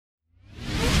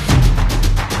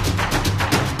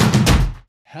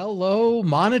Hello,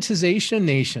 Monetization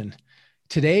Nation.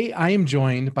 Today, I am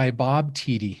joined by Bob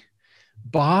Tiede.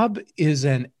 Bob is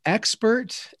an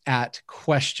expert at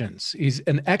questions. He's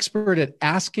an expert at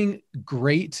asking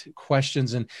great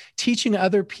questions and teaching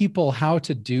other people how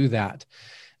to do that.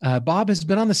 Bob has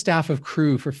been on the staff of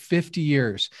Crew for 50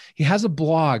 years. He has a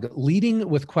blog,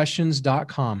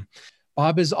 leadingwithquestions.com.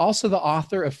 Bob is also the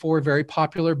author of 4 very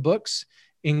popular books,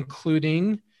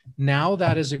 including Now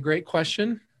That Is a Great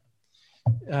Question,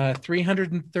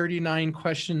 339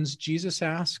 Questions Jesus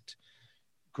Asked,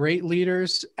 Great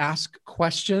Leaders Ask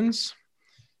Questions,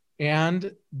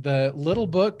 and the little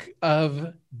book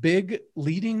of big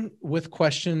Leading with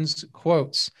Questions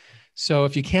quotes. So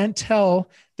if you can't tell,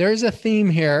 there's a theme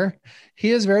here.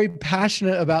 He is very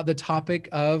passionate about the topic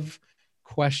of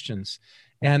questions.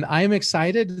 And I'm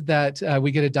excited that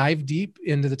we get to dive deep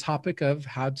into the topic of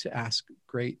how to ask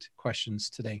great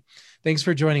questions today. Thanks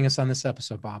for joining us on this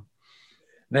episode, Bob.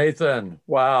 Nathan,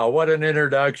 wow, what an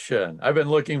introduction. I've been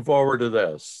looking forward to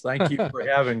this. Thank you for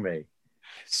having me.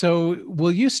 So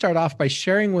will you start off by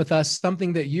sharing with us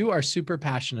something that you are super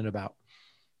passionate about?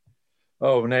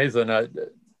 Oh, Nathan,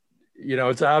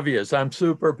 it's obvious. I'm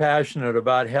super passionate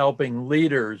about helping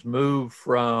leaders move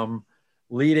from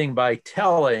leading by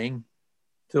telling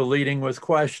to leading with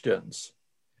questions.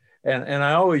 And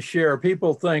I always share,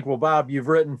 people think, well, Bob, you've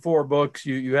written 4 books.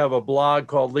 You have a blog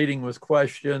called Leading with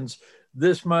Questions.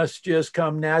 This must just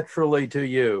come naturally to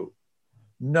you.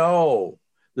 No,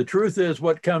 the truth is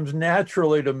what comes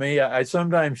naturally to me. I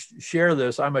sometimes share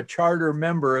this. I'm a charter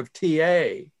member of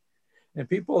TA. And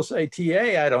people say,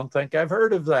 TA, I don't think I've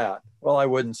heard of that. Well, I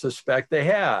wouldn't suspect they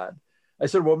had. I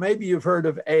said, well, maybe you've heard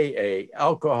of AA,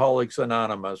 Alcoholics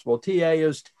Anonymous. Well, TA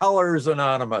is Tellers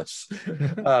Anonymous.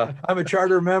 I'm a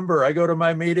charter member. I go to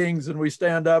my meetings and we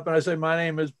stand up and I say, my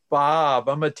name is Bob.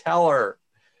 I'm a teller.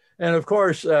 And of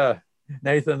course,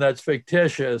 Nathan, that's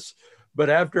fictitious. But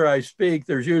after I speak,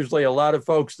 there's usually a lot of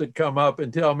folks that come up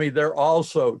and tell me they're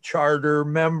also charter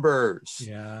members.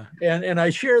 Yeah. And I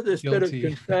share this Guilty. bit of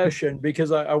confession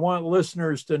because I want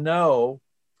listeners to know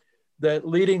that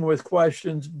leading with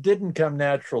questions didn't come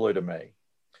naturally to me.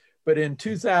 But in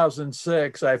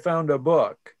 2006, I found a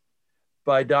book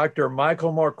by Dr.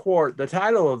 Michael Marquardt. The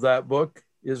title of that book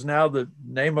is now the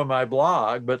name of my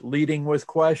blog, but Leading with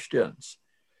Questions.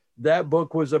 That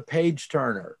book was a page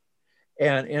turner.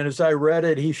 And as I read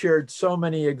it, he shared so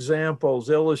many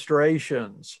examples,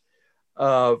 illustrations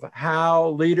of how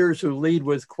leaders who lead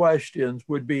with questions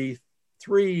would be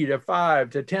 3 to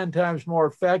 5 to 10 times more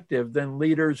effective than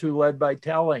leaders who led by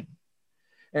telling.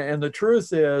 And the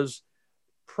truth is,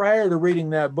 prior to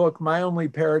reading that book, my only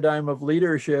paradigm of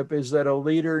leadership is that a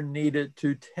leader needed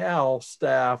to tell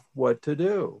staff what to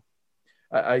do.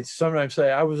 I sometimes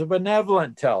say I was a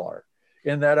benevolent teller,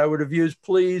 in that I would have used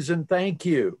please and thank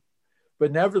you.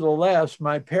 But nevertheless,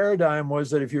 my paradigm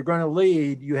was that if you're going to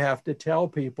lead, you have to tell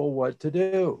people what to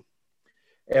do.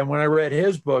 And when I read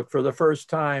his book for the first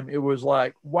time, it was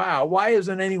like, wow, why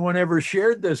hasn't anyone ever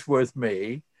shared this with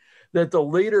me? That the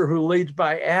leader who leads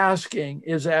by asking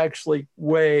is actually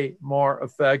way more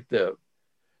effective.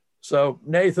 So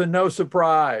Nathan, no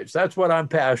surprise. That's what I'm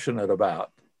passionate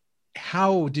about.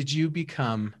 How did you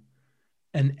become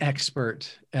an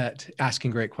expert at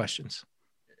asking great questions?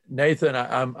 Nathan,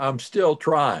 I'm still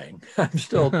trying. I'm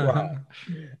still trying.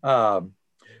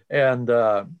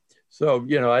 So,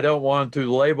 I don't want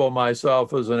to label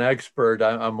myself as an expert.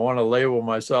 I want to label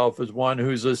myself as one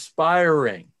who's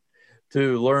aspiring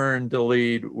to learn to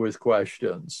lead with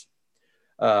questions.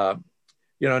 Nathan,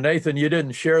 you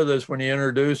didn't share this when you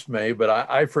introduced me, but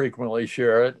I frequently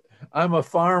share it. I'm a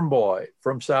farm boy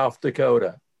from South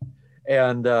Dakota,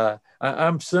 and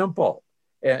I'm simple.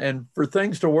 And for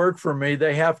things to work for me,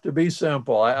 they have to be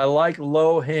simple. I like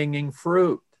low-hanging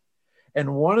fruit.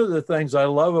 And one of the things I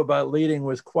love about leading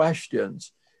with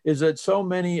questions is that so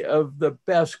many of the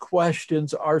best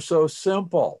questions are so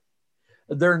simple.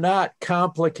 They're not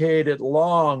complicated,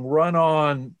 long,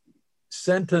 run-on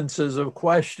sentences of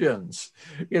questions.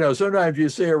 Sometimes you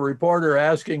see a reporter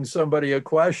asking somebody a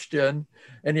question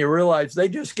and you realize they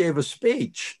just gave a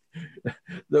speech.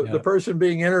 The person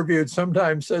being interviewed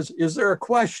sometimes says, is there a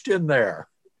question there?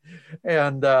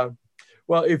 And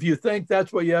well, if you think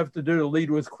that's what you have to do to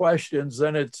lead with questions,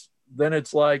 then it's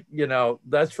like,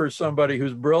 that's for somebody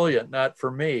who's brilliant, not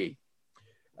for me.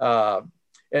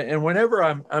 And whenever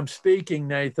I'm speaking,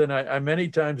 Nathan, I many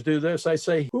times do this. I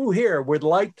say, who here would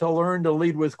like to learn to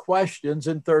lead with questions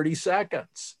in 30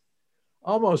 seconds?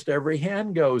 Almost every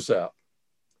hand goes up.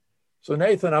 So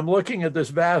Nathan, I'm looking at this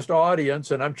vast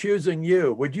audience and I'm choosing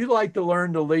you. Would you like to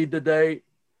learn to lead today?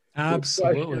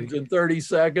 Absolutely. In 30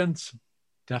 seconds?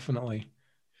 Definitely.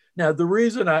 Now, the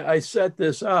reason I set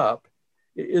this up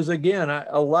is, again,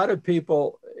 a lot of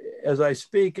people, as I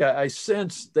speak, I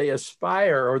sense they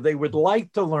aspire or they would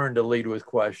like to learn to lead with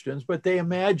questions, but they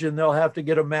imagine they'll have to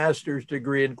get a master's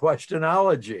degree in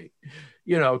questionology.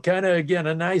 Kind of, again,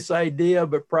 a nice idea,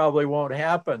 but probably won't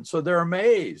happen. So they're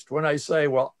amazed when I say,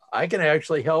 well, I can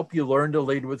actually help you learn to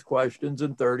lead with questions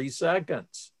in 30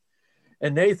 seconds.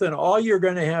 And Nathan, all you're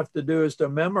going to have to do is to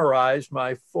memorize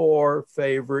my 4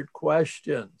 favorite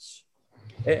questions.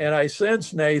 And I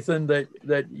sense, Nathan,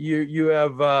 that you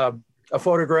have a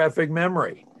photographic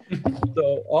memory.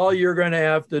 So all you're going to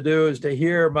have to do is to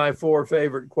hear my 4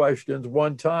 favorite questions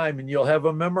one time, and you'll have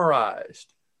them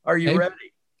memorized. Are you ready?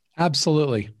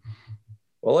 Absolutely.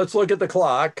 Well, let's look at the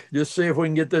clock. Just see if we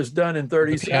can get this done in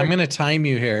 30 seconds. I'm going to time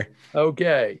you here.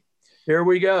 Okay, here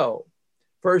we go.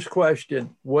 First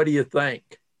question, what do you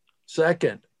think?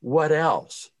 Second, what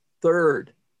else?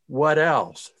 Third, what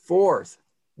else? Fourth,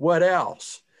 what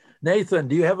else? Nathan,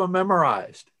 do you have them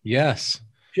memorized? Yes.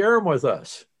 Share them with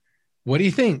us. What do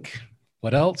you think?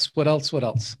 What else? What else? What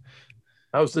else?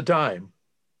 How's the time?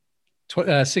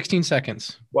 16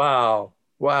 seconds. Wow.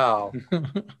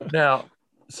 Now,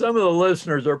 some of the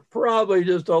listeners are probably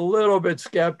just a little bit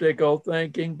skeptical,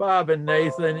 thinking, Bob and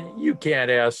Nathan, you can't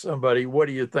ask somebody, what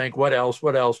do you think? What else?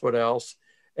 What else? What else?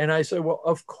 And I said, well,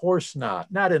 of course not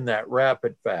in that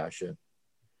rapid fashion.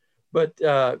 But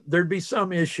there'd be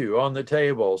some issue on the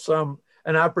table,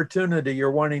 an opportunity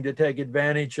you're wanting to take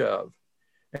advantage of.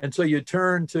 And so you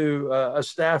turn to a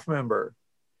staff member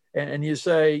and you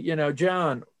say,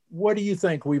 John, what do you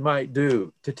think we might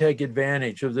do to take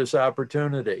advantage of this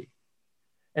opportunity?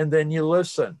 And then you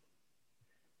listen.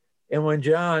 And when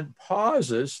John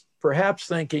pauses, perhaps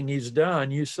thinking he's done,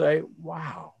 you say,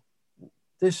 wow,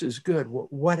 this is good.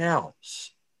 What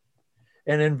else?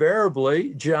 And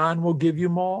invariably, John will give you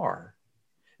more.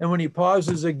 And when he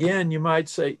pauses again, you might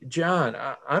say, John,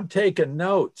 I'm taking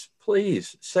notes.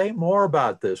 Please say more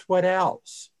about this. What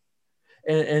else?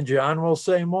 And John will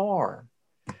say more.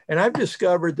 And I've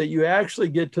discovered that you actually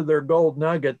get to their gold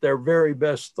nugget, their very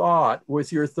best thought,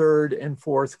 with your third and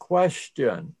fourth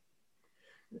question.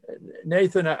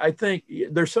 Nathan, I think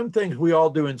there's some things we all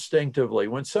do instinctively.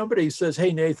 When somebody says,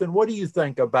 hey, Nathan, what do you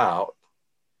think about?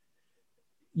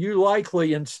 You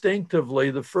likely instinctively,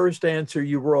 the first answer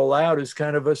you roll out is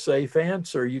kind of a safe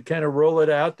answer. You kind of roll it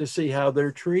out to see how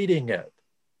they're treating it.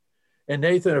 And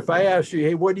Nathan, if I asked you,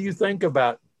 hey, what do you think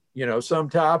about, some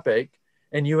topic?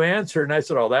 And you answer, and I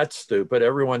said, oh, that's stupid.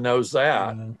 Everyone knows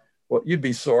that. Well, you'd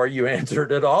be sorry you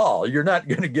answered at all. You're not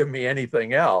going to give me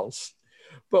anything else.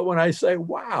 But when I say,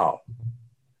 wow,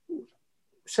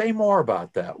 say more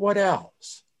about that. What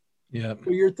else? Yeah.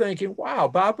 Well, you're thinking, wow,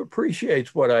 Bob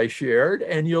appreciates what I shared,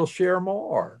 and you'll share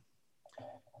more.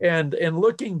 And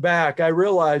looking back, I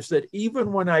realized that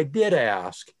even when I did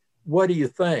ask, what do you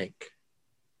think?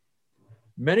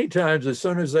 Many times, as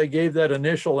soon as I gave that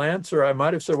initial answer, I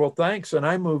might have said, well, thanks, and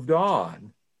I moved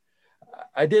on.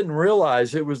 I didn't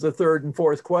realize it was the third and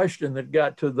fourth question that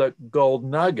got to the gold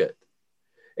nugget.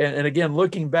 And again,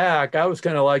 looking back, I was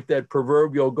kind of like that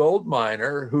proverbial gold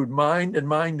miner who'd mined and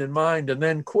mined and mined and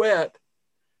then quit.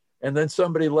 And then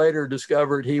somebody later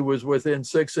discovered he was within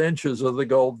 6 inches of the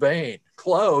gold vein.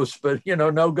 Close, but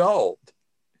no gold.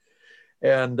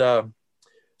 And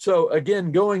so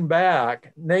again, going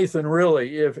back, Nathan,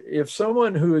 really, if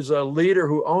someone who is a leader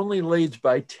who only leads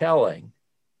by telling,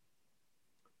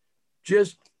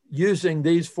 just using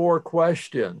these 4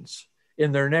 questions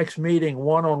in their next meeting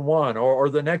one-on-one, or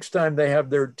the next time they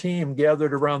have their team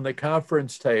gathered around the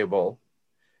conference table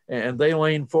and they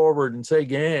lean forward and say,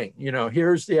 gang,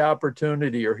 here's the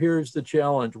opportunity or here's the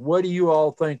challenge. What do you all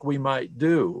think we might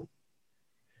do?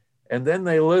 And then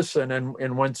they listen.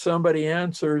 And when somebody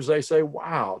answers, they say,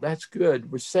 wow, that's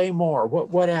good. Well, say more.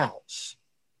 What else?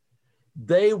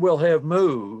 They will have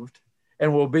moved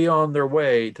and will be on their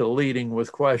way to leading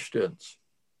with questions.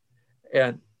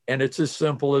 And it's as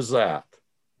simple as that.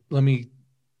 Let me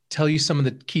tell you some of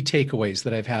the key takeaways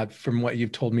that I've had from what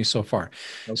you've told me so far.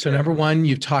 Okay. So number one,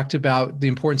 you've talked about the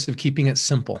importance of keeping it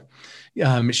simple.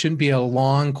 It shouldn't be a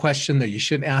long question that you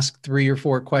shouldn't ask 3 or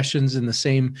 4 questions in the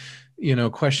same,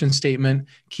 question statement.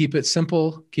 Keep it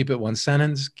simple, keep it one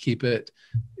sentence, keep it,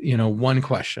 one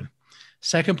question.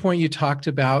 Second point you talked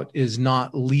about is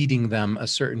not leading them a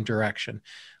certain direction,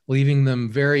 leaving them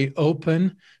very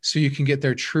open so you can get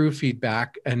their true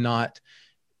feedback and not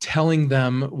telling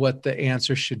them what the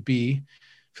answer should be.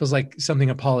 Feels like something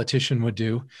a politician would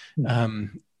do.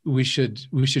 We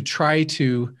should try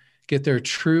to get their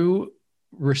true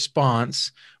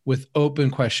response with open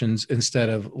questions instead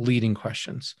of leading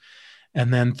questions.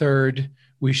 And then third,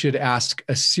 we should ask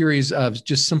a series of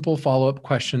just simple follow-up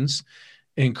questions,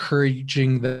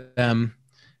 encouraging them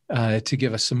to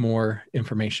give us some more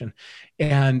information.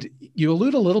 And you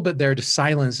allude a little bit there to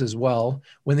silence as well.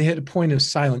 When they hit a point of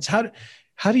silence,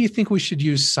 how do you think we should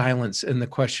use silence in the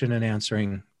question and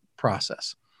answering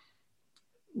process?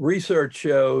 Research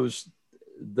shows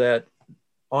that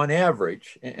on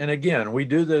average, and again, we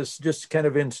do this just kind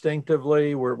of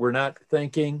instinctively, we're not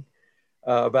thinking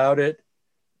about it,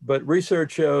 but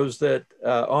research shows that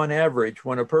on average,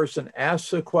 when a person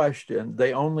asks a question,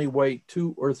 they only wait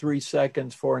 2 or 3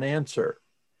 seconds for an answer.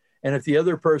 And if the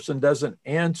other person doesn't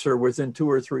answer within 2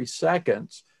 or 3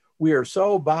 seconds, we are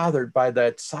so bothered by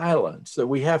that silence that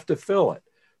we have to fill it.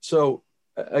 So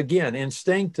again,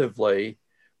 instinctively,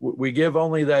 we give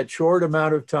only that short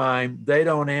amount of time. They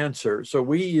don't answer. So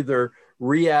we either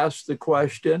re-ask the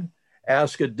question,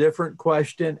 ask a different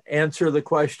question, answer the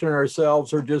question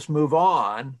ourselves, or just move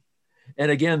on. And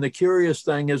again, the curious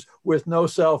thing is with no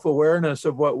self-awareness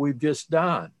of what we've just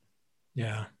done.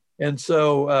 Yeah. And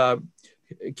so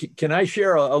can I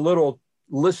share a little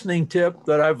listening tip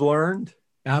that I've learned?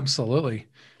 Absolutely.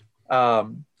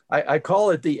 I call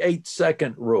it the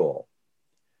 8-second rule.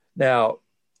 Now,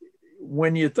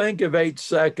 when you think of 8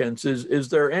 seconds, is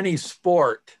there any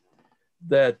sport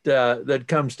that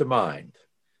comes to mind?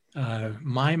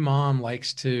 My mom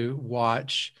likes to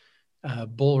watch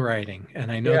bull riding,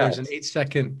 and I know Yes. there's an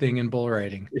 8-second thing in bull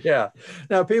riding. Yeah.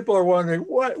 Now people are wondering,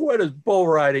 what does bull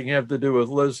riding have to do with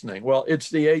listening? Well, it's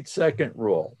the 8-second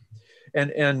rule.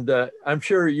 And I'm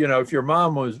sure, if your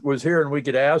mom was here and we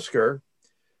could ask her,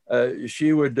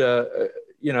 she would,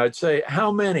 I'd say,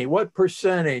 what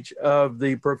percentage of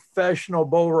the professional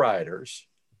bull riders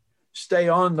stay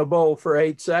on the bull for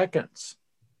 8 seconds?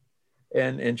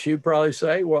 And she'd probably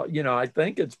say, well, I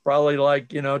think it's probably like,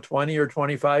 20 or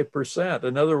 25%.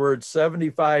 In other words,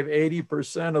 75,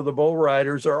 80% of the bull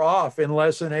riders are off in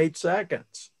less than 8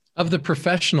 seconds. Of the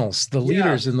professionals, the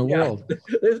leaders in the world. This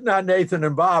is not Nathan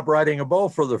and Bob riding a bull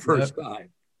for the first time.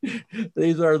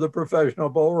 These are the professional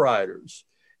bull riders.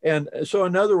 And so,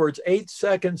 in other words, 8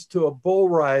 seconds to a bull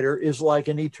rider is like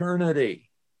an eternity.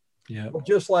 Yeah.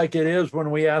 Just like it is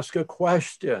when we ask a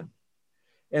question.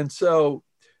 And so,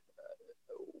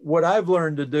 what I've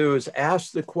learned to do is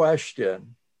ask the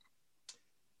question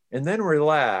and then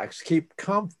relax, keep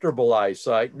comfortable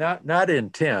eyesight, not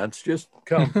intense, just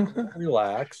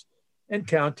relax, and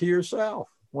count to yourself.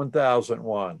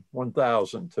 1001,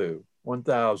 1002,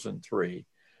 1003.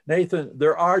 Nathan,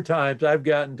 there are times I've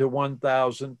gotten to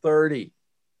 1030.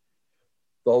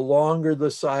 The longer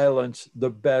the silence,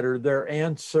 the better their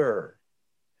answer.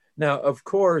 Now, of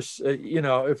course,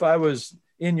 if I was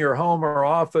in your home or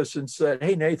office and said,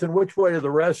 hey, Nathan, which way to the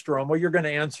restroom? Well, you're going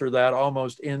to answer that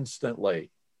almost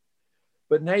instantly.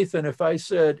 But Nathan, if I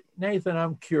said, Nathan,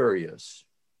 I'm curious,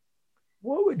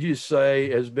 what would you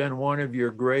say has been one of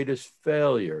your greatest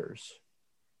failures,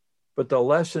 but the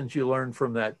lessons you learned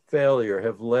from that failure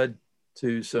have led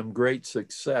to some great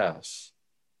success?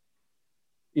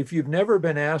 If you've never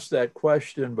been asked that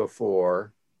question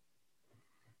before,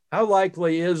 how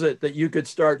likely is it that you could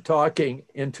start talking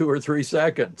in 2 or 3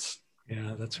 seconds?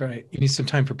 Yeah, that's right. You need some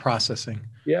time for processing.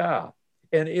 Yeah.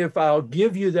 And if I'll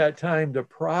give you that time to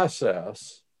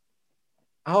process,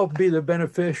 I'll be the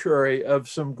beneficiary of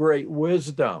some great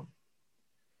wisdom.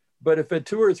 But if at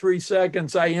 2 or 3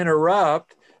 seconds I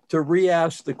interrupt to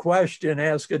re-ask the question,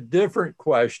 ask a different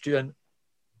question,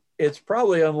 it's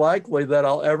probably unlikely that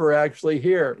I'll ever actually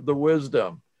hear the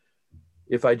wisdom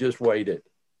if I just waited.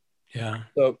 Yeah.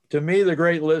 So to me, the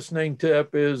great listening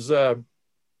tip is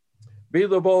be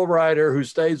the bull rider who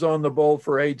stays on the bull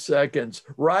for 8 seconds.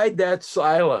 Ride that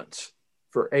silence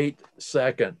for 8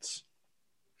 seconds.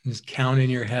 Just count in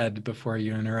your head before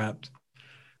you interrupt.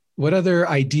 What other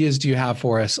ideas do you have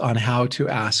for us on how to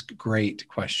ask great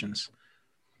questions?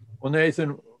 Well,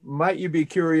 Nathan, might you be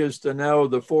curious to know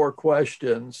the 4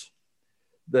 questions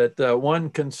that one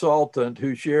consultant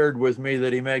who shared with me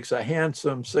that he makes a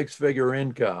handsome 6-figure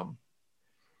income,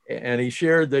 and he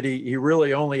shared that he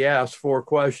really only asked 4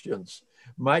 questions.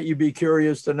 Might you be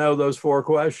curious to know those 4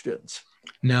 questions?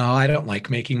 No, I don't like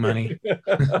making money.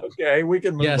 Okay, we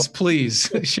can move Yes, on.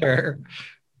 please. Sure.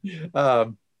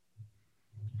 And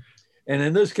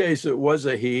in this case, it was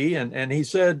a he. And he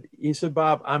said,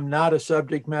 Bob, I'm not a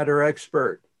subject matter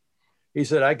expert. He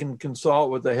said, I can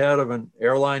consult with the head of an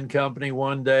airline company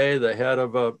one day, the head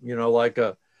of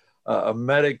a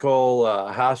medical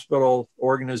hospital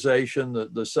organization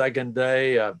the second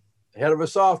day, head of a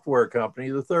software company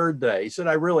the third day. He said,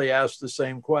 I really ask the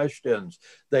same questions.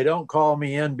 They don't call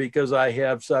me in because I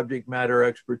have subject matter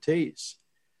expertise.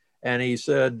 And he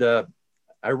said,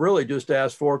 I really just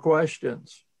asked 4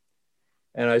 questions.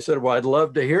 And I said, well, I'd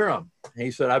love to hear them.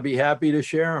 He said, I'd be happy to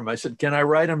share them. I said, can I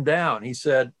write them down? He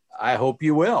said, I hope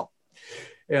you will.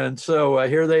 And so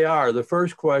here they are. The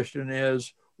first question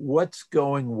is, what's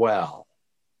going well?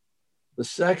 The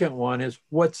second one is,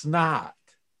 what's not?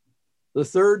 The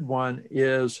third one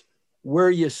is, where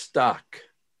are you stuck?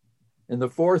 And the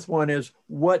fourth one is,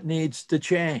 what needs to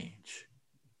change?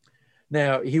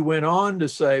 Now, he went on to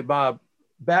say, Bob,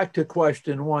 back to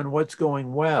question 1, what's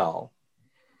going well?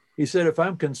 He said, if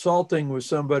I'm consulting with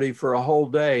somebody for a whole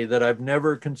day that I've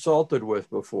never consulted with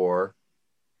before,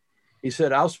 he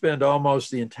said, I'll spend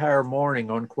almost the entire morning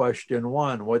on question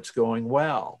 1, what's going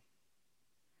well?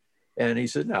 And he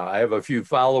said, no, I have a few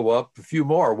follow-up, a few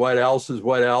more. What else is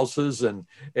what else is? And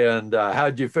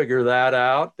how'd you figure that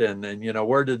out? And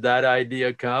where did that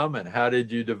idea come? And how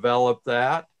did you develop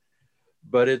that?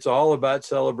 But it's all about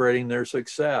celebrating their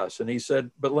success. And he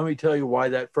said, but let me tell you why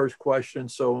that first question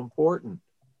is so important.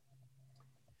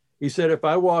 He said, if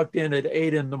I walked in at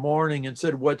 8 in the morning and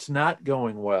said, what's not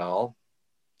going well?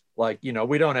 Like,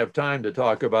 we don't have time to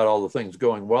talk about all the things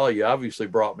going well. You obviously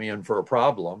brought me in for a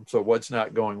problem. So what's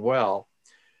not going well?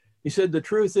 He said, the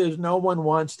truth is no one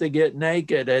wants to get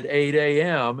naked at 8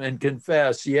 a.m. and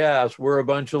confess, yes, we're a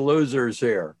bunch of losers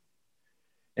here.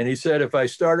 And he said, if I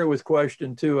started with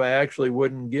question 2, I actually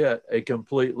wouldn't get a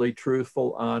completely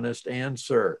truthful, honest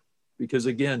answer. Because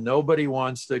again, nobody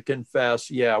wants to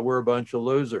confess, yeah, we're a bunch of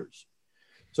losers.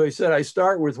 So he said, I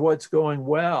start with what's going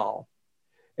well.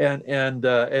 And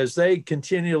as they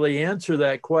continually answer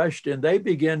that question, they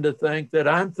begin to think that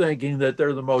I'm thinking that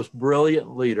they're the most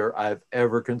brilliant leader I've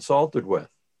ever consulted with.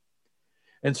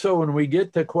 And so when we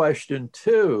get to question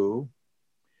 2,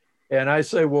 and I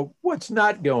say, well, what's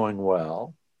not going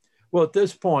well? Well, at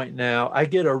this point now, I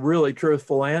get a really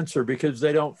truthful answer because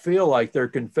they don't feel like they're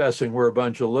confessing we're a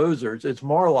bunch of losers. It's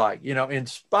more like, in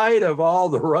spite of all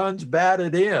the runs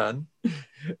batted in,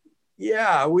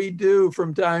 yeah, we do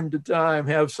from time to time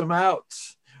have some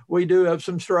outs. We do have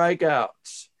some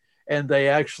strikeouts, and they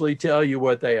actually tell you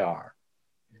what they are.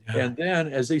 Yeah. And then,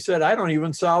 as he said, I don't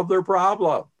even solve their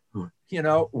problem.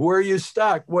 Where are you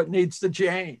stuck? What needs to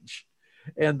change?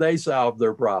 And they solve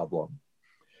their problem.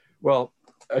 Well,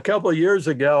 a couple of years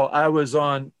ago, I was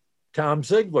on Tom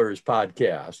Ziglar's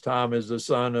podcast. Tom is the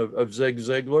son of Zig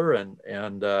Ziglar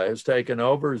and has taken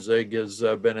over. Zig has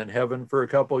been in heaven for a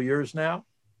couple of years now.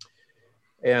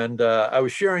 And I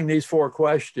was sharing these 4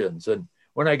 questions. And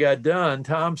when I got done,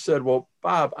 Tom said, well,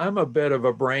 Bob, I'm a bit of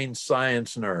a brain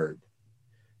science nerd.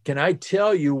 Can I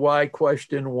tell you why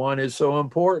question 1 is so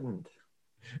important?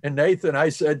 And Nathan, I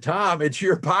said, Tom, it's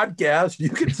your podcast. You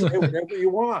can say whatever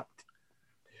you want.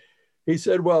 He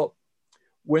said, well,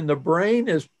 when the brain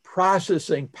is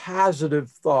processing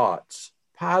positive thoughts,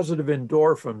 positive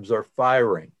endorphins are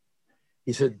firing.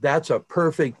 He said, that's a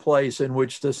perfect place in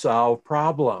which to solve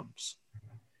problems.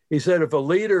 He said, if a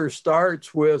leader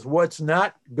starts with what's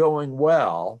not going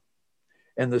well,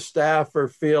 and the staff are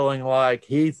feeling like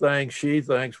he thinks, she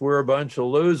thinks we're a bunch of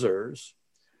losers,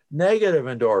 negative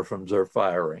endorphins are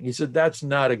firing. He said, that's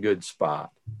not a good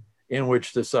spot in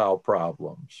which to solve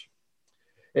problems.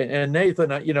 And Nathan,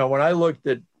 when I looked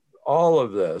at all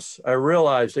of this, I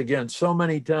realized, again, so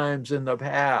many times in the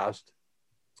past,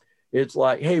 it's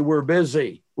like, hey, we're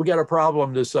busy. We got a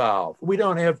problem to solve. We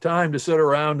don't have time to sit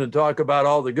around and talk about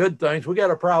all the good things. We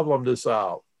got a problem to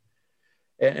solve.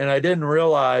 And I didn't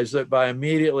realize that by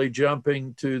immediately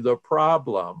jumping to the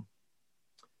problem,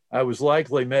 I was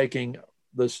likely making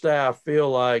the staff feel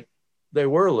like they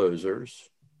were losers.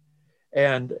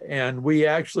 And we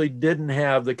actually didn't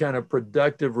have the kind of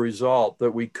productive result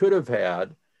that we could have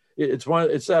had. It's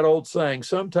that old saying,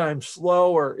 sometimes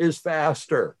slower is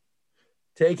faster.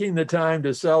 Taking the time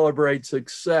to celebrate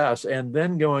success and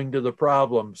then going to the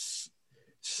problems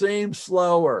seems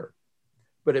slower,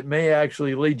 but it may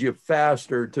actually lead you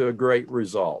faster to a great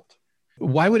result.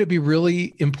 Why would it be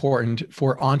really important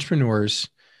for entrepreneurs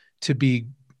to be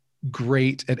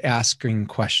great at asking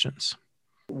questions?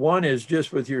 One is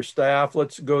just with your staff.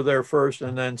 Let's go there first.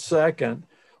 And then second,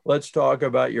 let's talk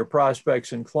about your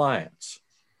prospects and clients.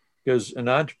 Because an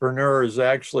entrepreneur is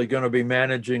actually going to be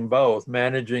managing both,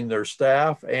 managing their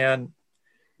staff and,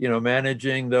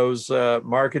 managing those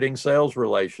marketing sales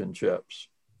relationships.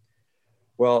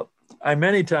 Well, I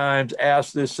many times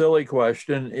ask this silly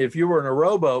question: if you were in a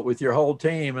rowboat with your whole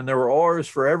team and there were oars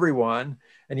for everyone,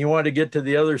 and you wanted to get to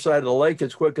the other side of the lake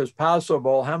as quick as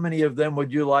possible, how many of them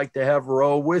would you like to have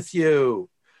row with you?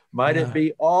 Might it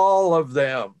be all of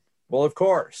them? Well, of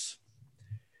course.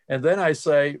 And then I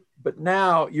say, but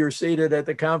now you're seated at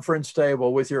the conference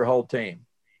table with your whole team.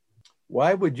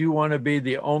 Why would you want to be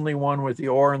the only one with the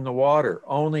oar in the water,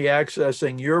 only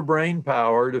accessing your brain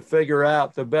power to figure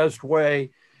out the best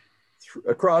way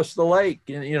across the lake?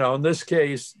 In this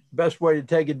case, best way to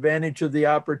take advantage of the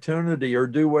opportunity or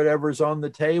do whatever's on the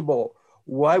table.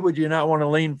 Why would you not want to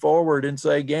lean forward and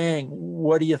say, gang,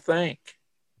 what do you think?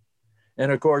 And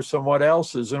of course, some what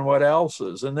else's and what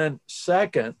else's. And then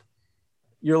second,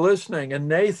 you're listening and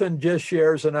Nathan just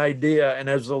shares an idea. And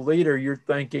as the leader, you're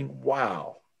thinking,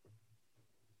 wow,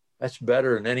 that's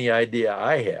better than any idea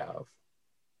I have.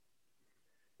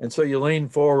 And so you lean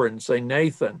forward and say,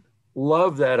 Nathan,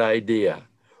 love that idea.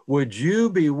 Would you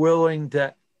be willing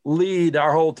to lead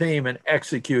our whole team in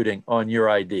executing on your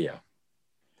idea?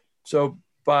 So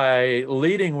by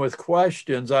leading with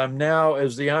questions, I'm now,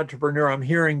 as the entrepreneur, I'm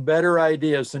hearing better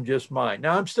ideas than just mine.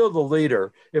 Now, I'm still the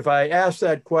leader. If I ask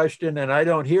that question and I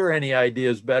don't hear any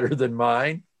ideas better than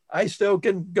mine, I still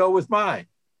can go with mine.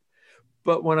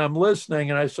 But when I'm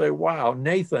listening and I say, wow,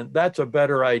 Nathan, that's a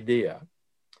better idea.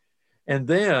 And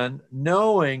then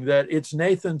knowing that it's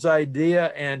Nathan's idea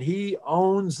and he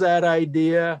owns that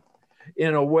idea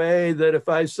in a way that if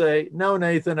I say, no,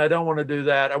 Nathan, I don't want to do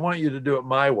that. I want you to do it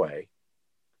my way.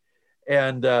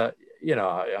 And,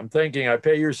 I'm thinking I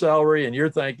pay your salary and you're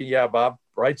thinking, yeah, Bob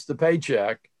writes the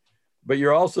paycheck, but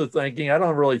you're also thinking, I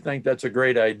don't really think that's a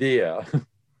great idea.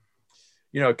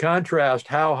 Contrast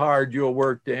how hard you'll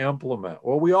work to implement.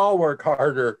 Well, we all work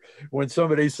harder when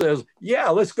somebody says, yeah,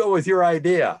 let's go with your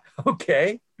idea.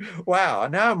 Okay. Wow.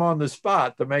 Now I'm on the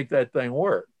spot to make that thing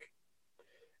work.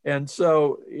 And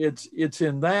so it's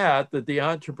in that the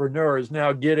entrepreneur is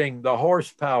now getting the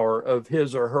horsepower of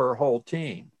his or her whole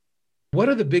team. What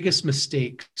are the biggest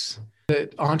mistakes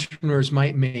that entrepreneurs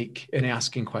might make in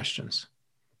asking questions?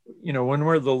 When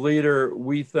we're the leader,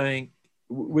 we think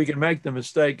we can make the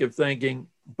mistake of thinking,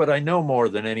 but I know more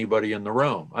than anybody in the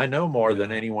room. I know more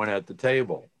than anyone at the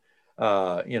table.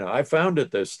 I founded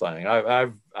this thing.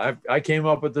 I came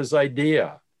up with this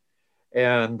idea,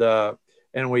 and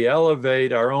we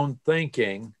elevate our own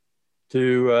thinking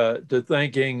to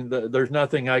thinking that there's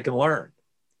nothing I can learn,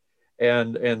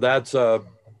 and that's a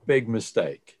big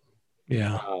mistake.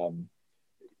 Yeah.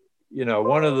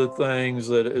 One of the things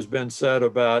that has been said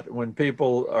about when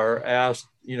people are asked,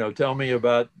 tell me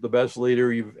about the best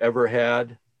leader you've ever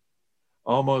had,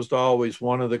 almost always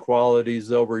one of the qualities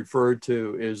they'll refer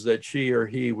to is that she or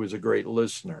he was a great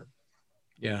listener.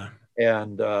 Yeah.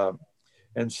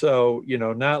 And so,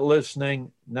 not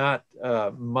listening, not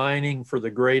mining for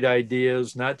the great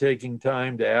ideas, not taking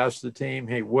time to ask the team,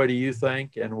 hey, what do you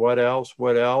think? And what else?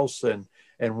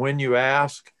 And when you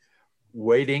ask,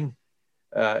 waiting,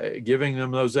 giving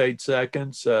them those 8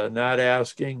 seconds, not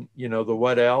asking, the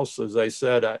what else. As I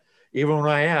said, even when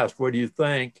I asked, what do you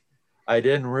think? I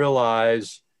didn't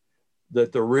realize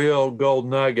that the real gold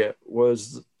nugget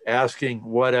was asking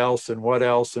what else and what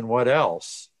else and what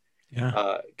else,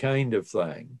 kind of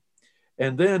thing.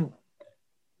 And then,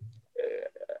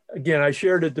 again, I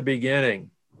shared at the beginning,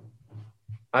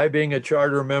 I being a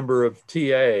charter member of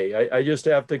TA, I just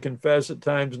have to confess at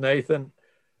times, Nathan,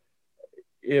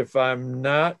 if I'm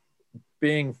not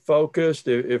being focused,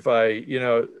 if I,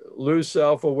 lose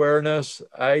self-awareness,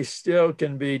 I still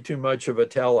can be too much of a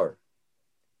teller.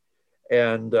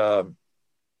 And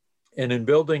in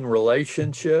building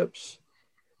relationships,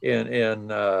 in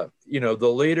the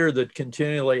leader that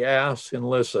continually asks and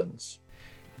listens.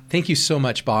 Thank you so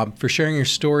much, Bob, for sharing your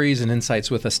stories and insights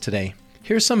with us today.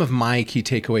 Here's some of my key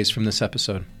takeaways from this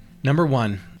episode. Number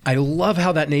 1, I love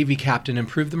how that Navy captain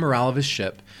improved the morale of his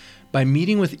ship by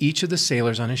meeting with each of the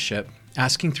sailors on his ship,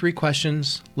 asking 3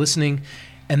 questions, listening,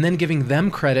 and then giving them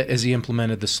credit as he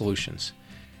implemented the solutions.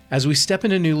 As we step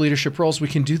into new leadership roles, we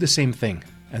can do the same thing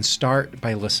and start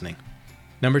by listening.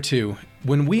 Number 2,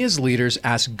 when we as leaders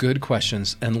ask good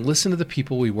questions and listen to the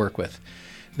people we work with,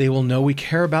 they will know we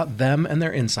care about them and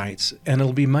their insights, and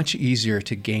it'll be much easier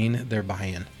to gain their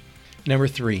buy-in. Number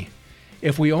 3,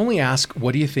 if we only ask,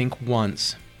 what do you think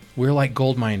once, we're like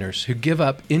gold miners who give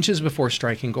up inches before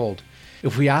striking gold.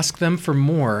 If we ask them for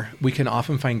more, we can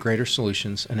often find greater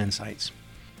solutions and insights.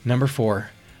 Number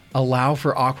 4, allow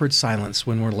for awkward silence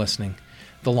when we're listening.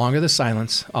 The longer the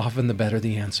silence, often the better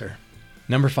the answer.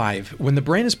 Number 5, when the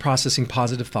brain is processing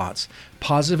positive thoughts,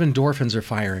 positive endorphins are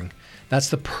firing. That's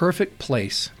the perfect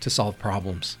place to solve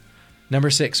problems. Number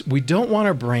 6, we don't want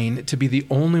our brain to be the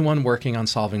only one working on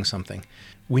solving something.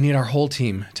 We need our whole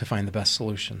team to find the best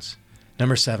solutions.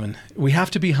 Number 7, we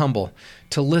have to be humble,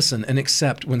 to listen and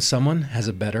accept when someone has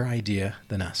a better idea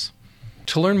than us.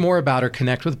 To learn more about or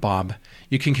connect with Bob,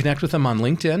 you can connect with him on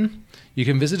LinkedIn. You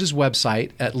can visit his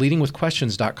website at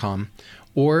leadingwithquestions.com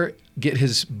or get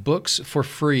his books for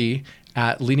free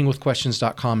at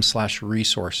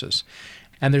leadingwithquestions.com/resources.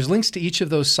 And there's links to each of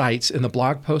those sites in the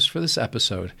blog post for this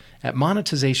episode at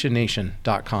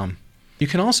monetizationnation.com. You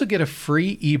can also get a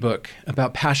free ebook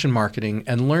about passion marketing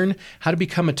and learn how to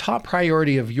become a top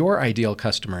priority of your ideal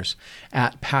customers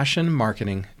at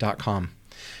passionmarketing.com.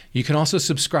 You can also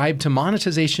subscribe to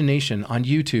Monetization Nation on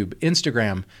YouTube,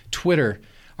 Instagram, Twitter,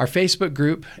 our Facebook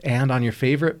group, and on your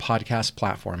favorite podcast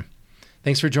platform.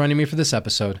 Thanks for joining me for this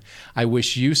episode. I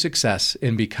wish you success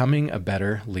in becoming a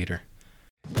better leader.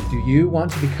 Do you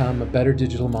want to become a better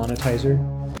digital monetizer?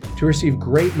 To receive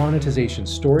great monetization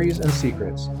stories and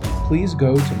secrets, please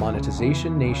go to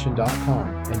monetizationnation.com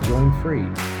and join free.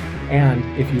 And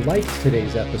if you liked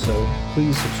today's episode,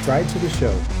 please subscribe to the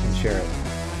show and share it.